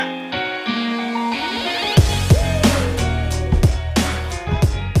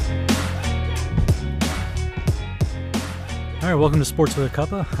welcome to Sports with a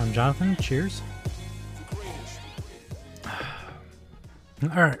Cuppa. I'm Jonathan. Cheers. All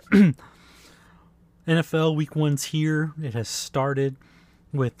right. NFL Week 1's here. It has started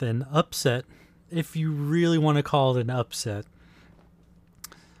with an upset, if you really want to call it an upset.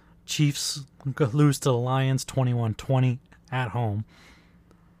 Chiefs lose to the Lions 21-20 at home.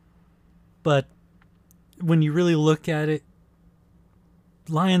 But when you really look at it,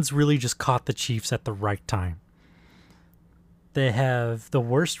 Lions really just caught the Chiefs at the right time. They have the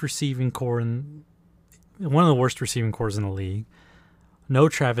worst receiving core one of the worst receiving cores in the league. No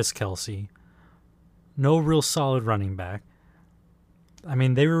Travis Kelce. No real solid running back. I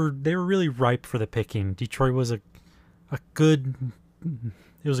mean, they were really ripe for the picking. Detroit was a good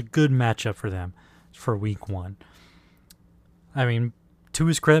matchup for them for week 1. I mean, to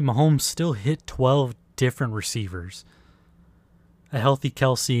his credit, Mahomes still hit 12 different receivers. A healthy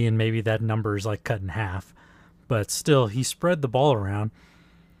Kelce, and maybe that number is like cut in half. But still, he spread the ball around.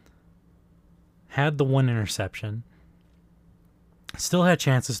 Had the one interception. Still had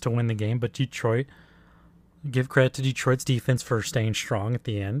chances to win the game, but Detroit, give credit to Detroit's defense for staying strong at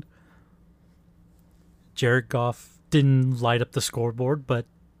the end. Jared Goff didn't light up the scoreboard, but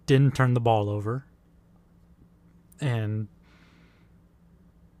didn't turn the ball over. And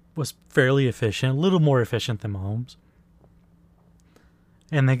was fairly efficient, a little more efficient than Mahomes.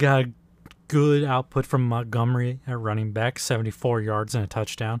 And they got a good output from Montgomery at running back, 74 yards and a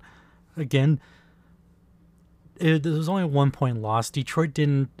touchdown. Again, it was only a 1-point loss. Detroit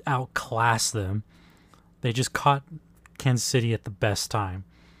didn't outclass them. They just caught Kansas City at the best time.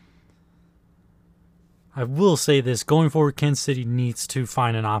 I will say this, going forward, Kansas City needs to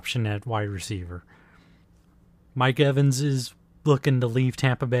find an option at wide receiver. Mike Evans is looking to leave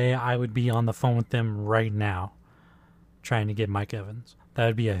Tampa Bay. I would be on the phone with them right now trying to get Mike Evans. That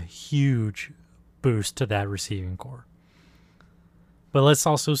would be a huge boost to that receiving core. But let's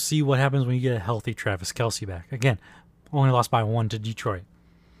also see what happens when you get a healthy Travis Kelce back. Again, only lost by 1 to Detroit.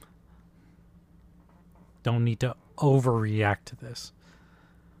 Don't need to overreact to this.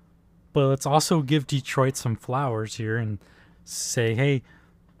 But let's also give Detroit some flowers here and say, hey,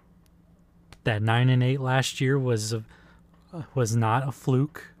 that 9-8 last year was not a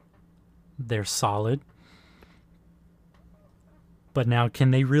fluke. They're solid. But now,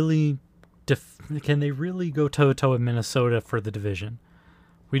 can they really go toe-to-toe with Minnesota for the division?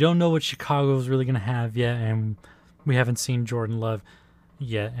 We don't know what Chicago is really going to have yet, and we haven't seen Jordan Love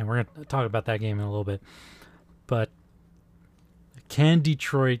yet, and we're going to talk about that game in a little bit. But can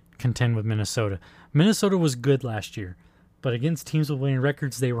Detroit contend with Minnesota? Minnesota was good last year, but against teams with winning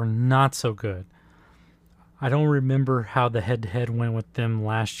records, they were not so good. I don't remember how the head-to-head went with them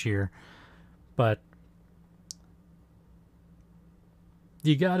last year, but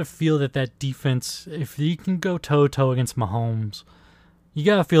you got to feel that defense, if you can go toe-to-toe against Mahomes, you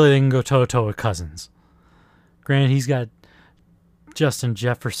got to feel they can go toe-to-toe with Cousins. Granted, he's got Justin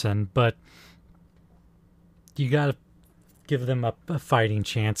Jefferson, but you got to give them a fighting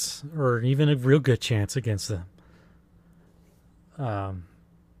chance, or even a real good chance against them.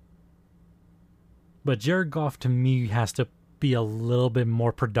 But Jared Goff, to me, has to be a little bit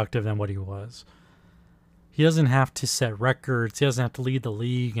more productive than what he was. He doesn't have to set records. He doesn't have to lead the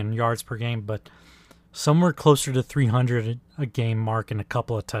league in yards per game, but somewhere closer to 300 a game mark and a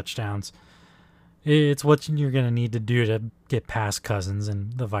couple of touchdowns. It's what you're going to need to do to get past Cousins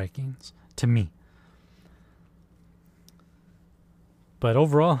and the Vikings, to me. But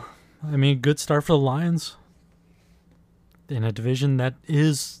overall, I mean, good start for the Lions in a division that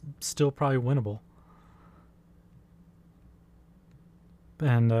is still probably winnable.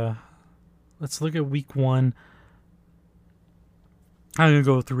 And let's look at week 1. I'm going to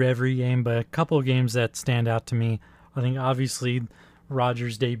go through every game, but a couple of games that stand out to me. I think obviously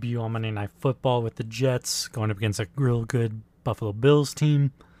Rodgers' debut on Monday Night Football with the Jets, going up against a real good Buffalo Bills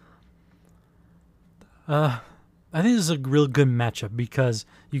team. I think this is a real good matchup because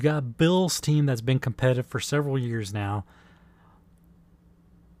you got a Bills team that's been competitive for several years now.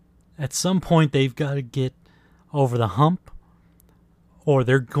 At some point, they've got to get over the hump, or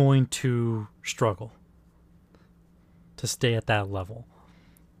they're going to struggle to stay at that level.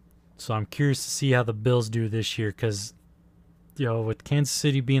 So I'm curious to see how the Bills do this year because, with Kansas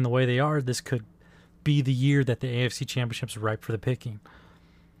City being the way they are, this could be the year that the AFC Championship's ripe for the picking.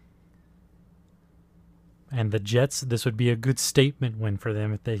 And the Jets, this would be a good statement win for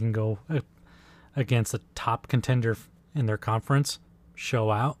them if they can go against a top contender in their conference, show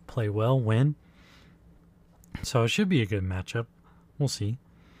out, play well, win. So it should be a good matchup. We'll see.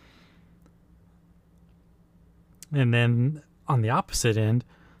 And then on the opposite end,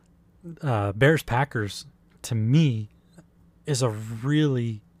 Bears-Packers, to me, is a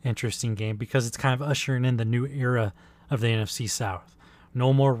really interesting game because it's kind of ushering in the new era of the NFC South.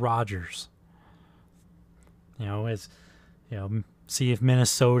 No more Rodgers. See if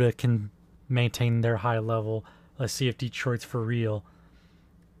Minnesota can maintain their high level. Let's see if Detroit's for real.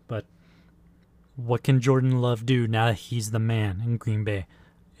 But what can Jordan Love do now that he's the man in Green Bay?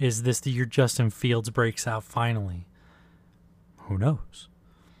 Is this the year Justin Fields breaks out finally? Who knows?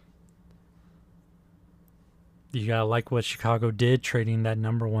 You gotta like what Chicago did, trading that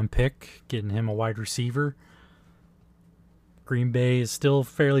number 1 pick, getting him a wide receiver. Green Bay is still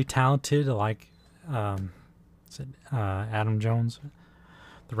fairly talented, like Adam Jones,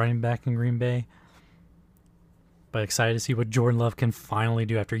 the running back in Green Bay. But excited to see what Jordan Love can finally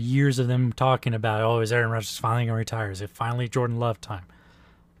do after years of them talking about, oh, is Aaron Rodgers finally going to retire? Is it finally Jordan Love time?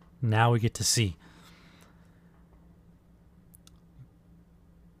 Now we get to see.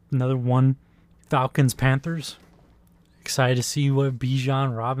 Another one, Falcons-Panthers. Excited to see what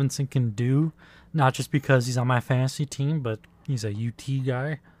Bijan Robinson can do. Not just because he's on my fantasy team, but he's a UT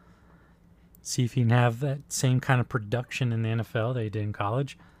guy. See if he can have that same kind of production in the NFL that he did in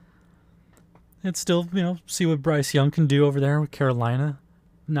college. And still, see what Bryce Young can do over there with Carolina.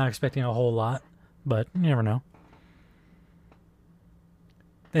 Not expecting a whole lot, but you never know.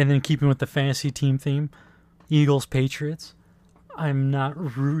 And then keeping with the fantasy team theme, Eagles-Patriots. I'm not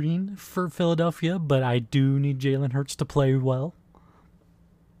rooting for Philadelphia, but I do need Jalen Hurts to play well.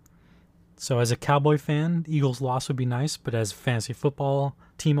 So as a Cowboy fan, Eagles loss would be nice, but as a fantasy football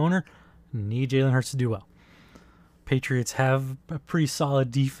team owner, need Jalen Hurts to do well. Patriots have a pretty solid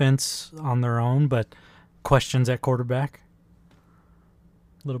defense on their own, but questions at quarterback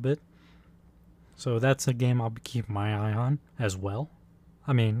a little bit. So that's a game I'll be keeping my eye on as well.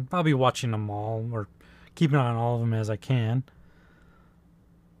 I mean, I'll be watching them all or keeping an eye on all of them as I can.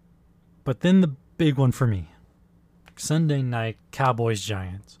 But then the big one for me, Sunday night,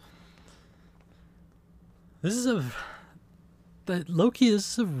 Cowboys-Giants. This is a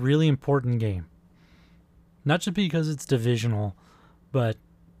really important game. Not just because it's divisional, but,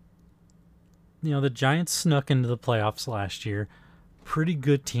 the Giants snuck into the playoffs last year. Pretty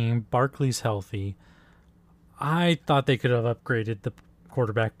good team. Barkley's healthy. I thought they could have upgraded the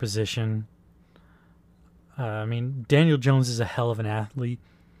quarterback position. Daniel Jones is a hell of an athlete.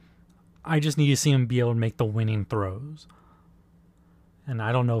 I just need to see him be able to make the winning throws. And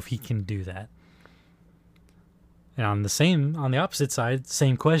I don't know if he can do that. And on the opposite side,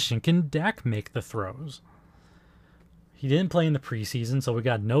 same question. Can Dak make the throws? He didn't play in the preseason, so we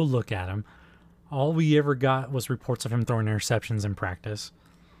got no look at him. All we ever got was reports of him throwing interceptions in practice.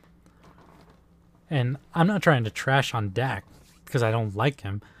 And I'm not trying to trash on Dak because I don't like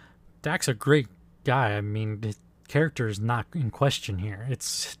him. Dak's a great guy. His character is not in question here.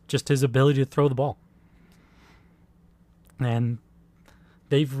 It's just his ability to throw the ball. And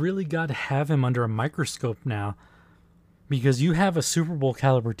they've really got to have him under a microscope now because you have a Super Bowl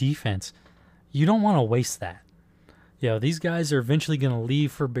caliber defense. You don't want to waste that. These guys are eventually going to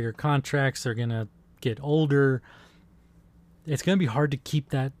leave for bigger contracts. They're going to get older. It's going to be hard to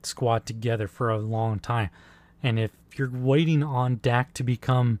keep that squad together for a long time. And if you're waiting on Dak to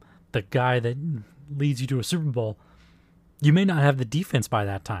become the guy that leads you to a Super Bowl, you may not have the defense by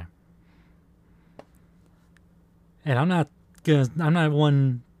that time. And I'm not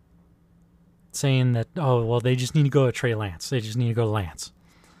one saying that, they just need to go to Trey Lance. They just need to go to Lance.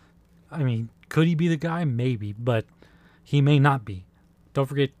 Could he be the guy? Maybe, but he may not be. Don't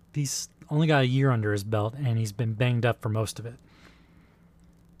forget, he's only got a year under his belt, and he's been banged up for most of it.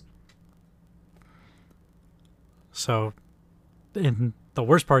 So, and the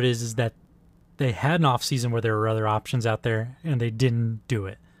worst part is that they had an offseason where there were other options out there, and they didn't do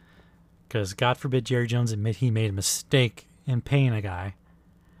it. Because, God forbid, Jerry Jones admit he made a mistake in paying a guy.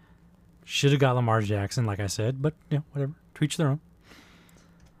 Should have got Lamar Jackson, like I said, but, whatever. To each their own.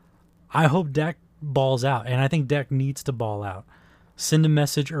 I hope Dak balls out, and I think Dak needs to ball out. Send a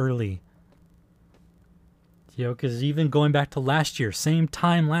message early. Because even going back to last year, same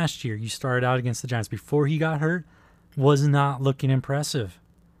time last year, you started out against the Giants before he got hurt, was not looking impressive.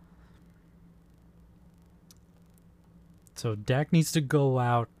 So Dak needs to go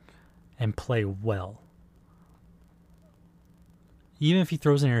out and play well. Even if he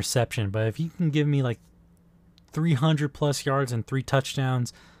throws an interception, but if he can give me like 300 plus yards and 3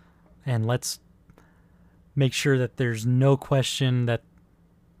 touchdowns, and let's make sure that there's no question that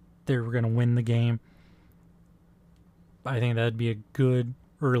they're going to win the game, I think that'd be a good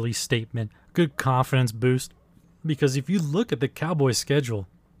early statement, good confidence boost. Because if you look at the Cowboys' schedule,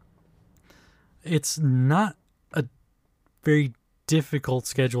 it's not a very difficult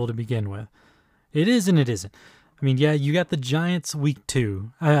schedule to begin with. It is and it isn't. I mean, yeah, you got the Giants week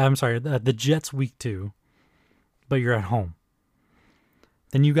 2. I'm sorry, the Jets week 2, but you're at home.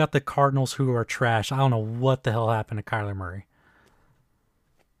 Then you got the Cardinals, who are trash. I don't know what the hell happened to Kyler Murray.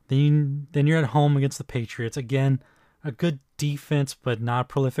 Then you're at home against the Patriots. Again, a good defense, but not a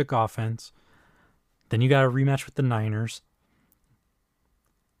prolific offense. Then you got a rematch with the Niners.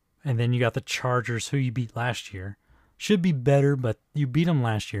 And then you got the Chargers, who you beat last year. Should be better, but you beat them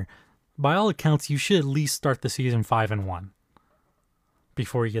last year. By all accounts, you should at least start the season 5-1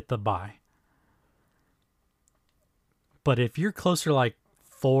 before you get the bye. But if you're closer to like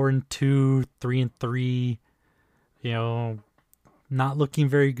 4-2, 3-3, not looking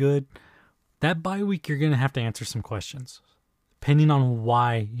very good, that bye week you're going to have to answer some questions, depending on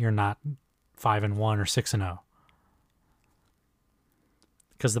why you're not 5-1 or 6-0.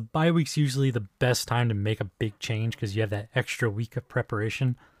 Because the bye week's usually the best time to make a big change because you have that extra week of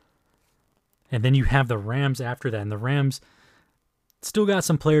preparation. And then you have the Rams after that. And the Rams still got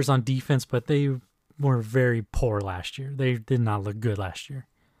some players on defense, but they were very poor last year. They did not look good last year.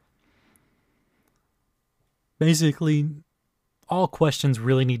 Basically, all questions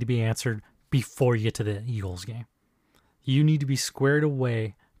really need to be answered before you get to the Eagles game. You need to be squared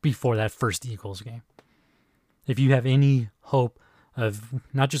away before that first Eagles game. If you have any hope of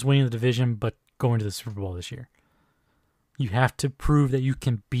not just winning the division, but going to the Super Bowl this year, you have to prove that you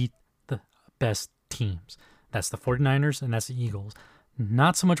can beat the best teams. That's the 49ers and that's the Eagles.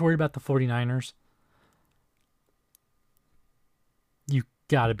 Not so much worried about the 49ers. You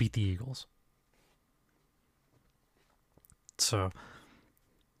got to beat the Eagles. So,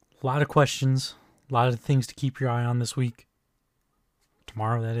 a lot of questions, a lot of things to keep your eye on this week.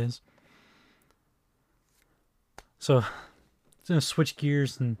 Tomorrow, that is. So, I'm going to switch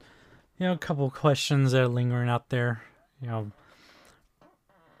gears and, a couple of questions that are lingering out there.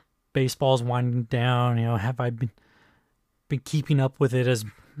 Baseball's winding down. Have I been keeping up with it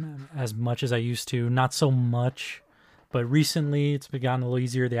as much as I used to? Not so much, but recently it's gotten a little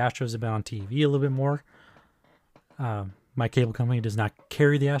easier. The Astros have been on TV a little bit more. My cable company does not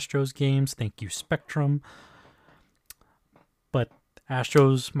carry the Astros games. Thank you, Spectrum. But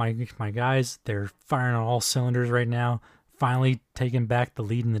Astros, my guys, they're firing on all cylinders right now. Finally taking back the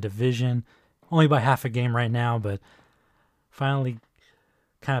lead in the division. Only by half a game right now, but finally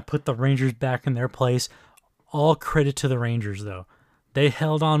kind of put the Rangers back in their place. All credit to the Rangers, though. They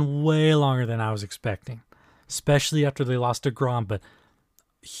held on way longer than I was expecting, especially after they lost to DeGrom, but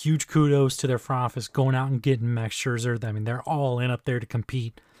huge kudos to their front office going out and getting Max Scherzer. I mean, they're all in up there to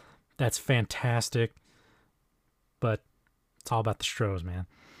compete. That's fantastic. But it's all about the Stros, man.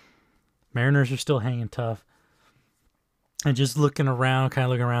 Mariners are still hanging tough. And just looking around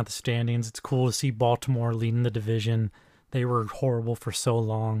the standings, it's cool to see Baltimore leading the division. They were horrible for so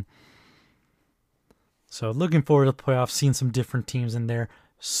long. So looking forward to the playoffs, seeing some different teams in there.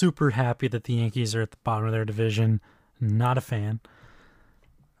 Super happy that the Yankees are at the bottom of their division. Not a fan.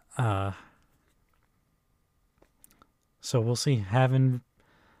 So we'll see. I'll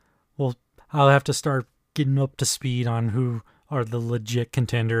have to start getting up to speed on who are the legit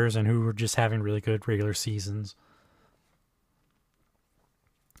contenders and who are just having really good regular seasons.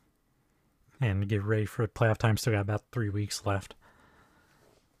 And to get ready for playoff time, still got about 3 weeks left.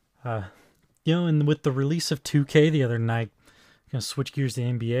 And with the release of 2K the other night, gonna switch gears to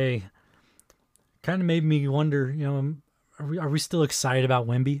NBA, kind of made me wonder, are we still excited about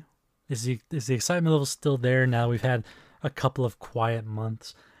Wemby? Is the excitement level still there now we've had a couple of quiet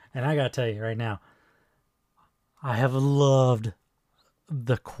months? And I gotta tell you right now, I have loved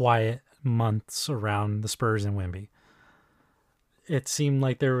the quiet months around the Spurs and Wemby. It seemed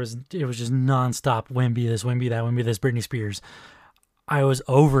like it was just nonstop Wemby, this Wemby, that Wemby, this Britney Spears. I was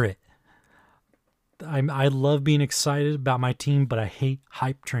over it. I love being excited about my team, but I hate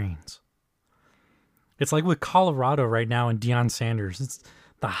hype trains. It's like with Colorado right now and Deion Sanders.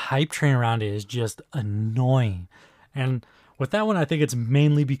 The hype train around it is just annoying. And with that one, I think it's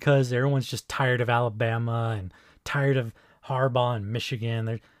mainly because everyone's just tired of Alabama and tired of Harbaugh and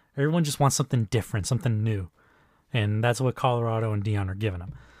Michigan. Everyone just wants something different, something new. And that's what Colorado and Deion are giving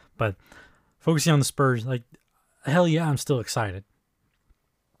them. But focusing on the Spurs, hell yeah, I'm still excited.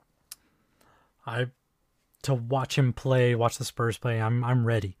 To watch the Spurs play, I'm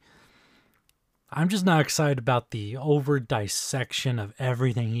ready. I'm just not excited about the over dissection of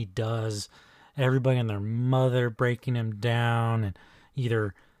everything he does. Everybody and their mother breaking him down and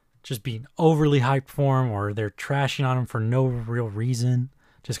either just being overly hyped for him or they're trashing on him for no real reason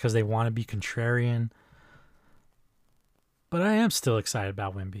just because they want to be contrarian. But I am still excited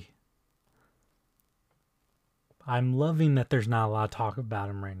about Wemby. I'm loving that there's not a lot of talk about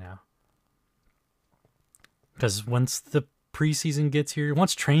him right now. Because once the preseason gets here,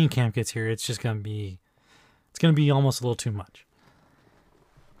 once training camp gets here, it's just going to be almost a little too much.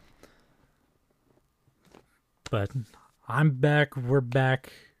 But I'm back. We're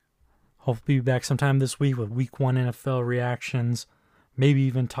back. Hopefully be back sometime this week with week 1 NFL reactions. Maybe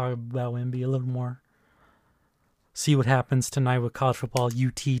even talk about Wemby a little more. See what happens tonight with college football.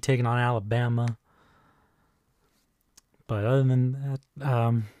 UT taking on Alabama. But other than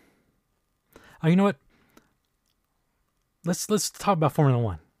that, you know what? Let's talk about Formula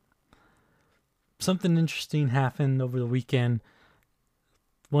One. Something interesting happened over the weekend.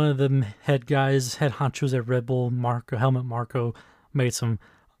 One of the head honchos at Red Bull, Helmut Marko, made some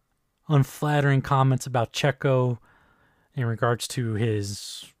unflattering comments about Checo in regards to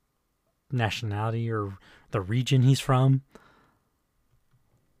his nationality or the region he's from.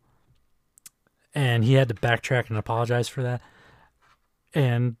 And he had to backtrack and apologize for that.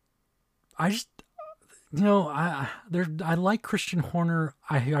 And I just, I like Christian Horner.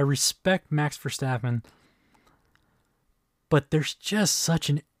 I respect Max Verstappen. But there's just such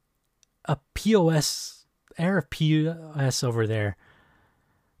a air of POS over there.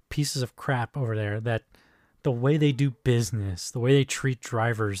 Pieces of crap over there, that the way they do business, the way they treat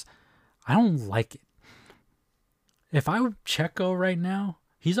drivers, I don't like it. If I were Checo right now,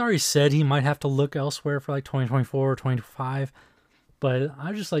 he's already said he might have to look elsewhere for like 2024 or 2025. But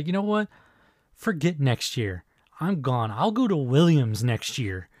I'm just like, you know what? Forget next year. I'm gone. I'll go to Williams next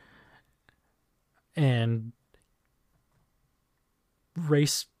year and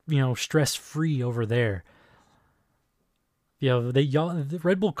race, stress-free over there. The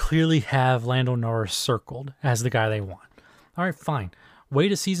Red Bull clearly have Lando Norris circled as the guy they want. All right, fine.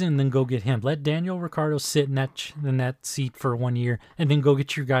 Wait a season and then go get him. Let Daniel Ricciardo sit in that seat for 1 year and then go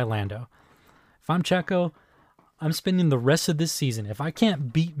get your guy Lando. If I'm Checo, I'm spending the rest of this season. If I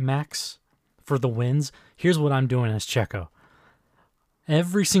can't beat Max for the wins, here's what I'm doing as Checo.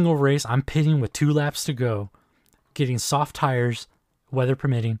 Every single race, I'm pitting with 2 laps to go, getting soft tires, weather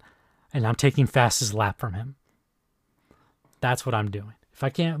permitting, and I'm taking fastest lap from him. That's what I'm doing. If I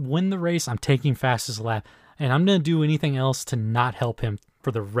can't win the race, I'm taking fastest lap. And I'm going to do anything else to not help him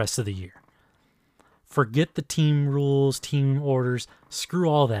for the rest of the year. Forget the team rules, team orders. Screw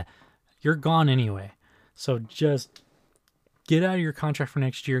all that. You're gone anyway. So just get out of your contract for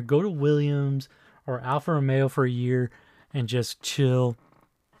next year. Go to Williams or Alfa Romeo for a year and just chill.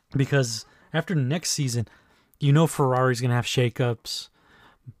 Because after next season, Ferrari's going to have shakeups.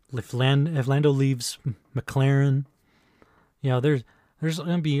 If Lando leaves McLaren, there's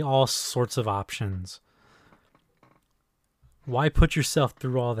going to be all sorts of options. Why put yourself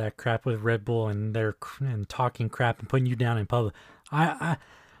through all that crap with Red Bull and talking crap and putting you down in public? I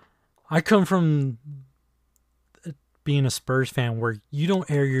come from being a Spurs fan where you don't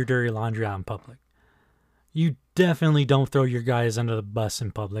air your dirty laundry out in public. You definitely don't throw your guys under the bus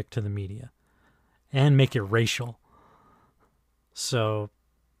in public to the media and make it racial. So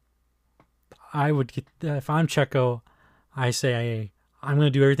I would if I'm Checo, I say I'm going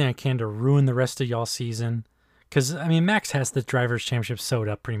to do everything I can to ruin the rest of y'all's season. Because, Max has the Drivers' Championship sewed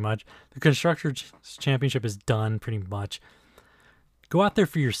up pretty much. The Constructors' Championship is done pretty much. Go out there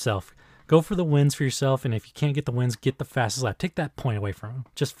for yourself. Go for the wins for yourself. And if you can't get the wins, get the fastest lap. Take that point away from him.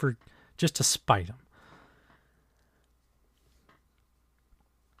 Just to spite him.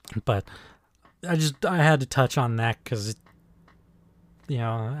 But I had to touch on that because,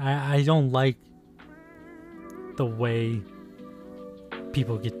 I don't like the way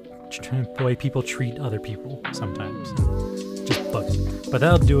people treat other people sometimes. Just bugs me. But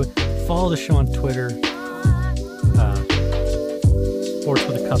that'll do it. Follow the show on Twitter. Sports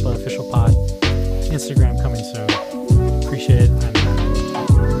with a Cuppa official pod. Instagram coming soon. Appreciate it.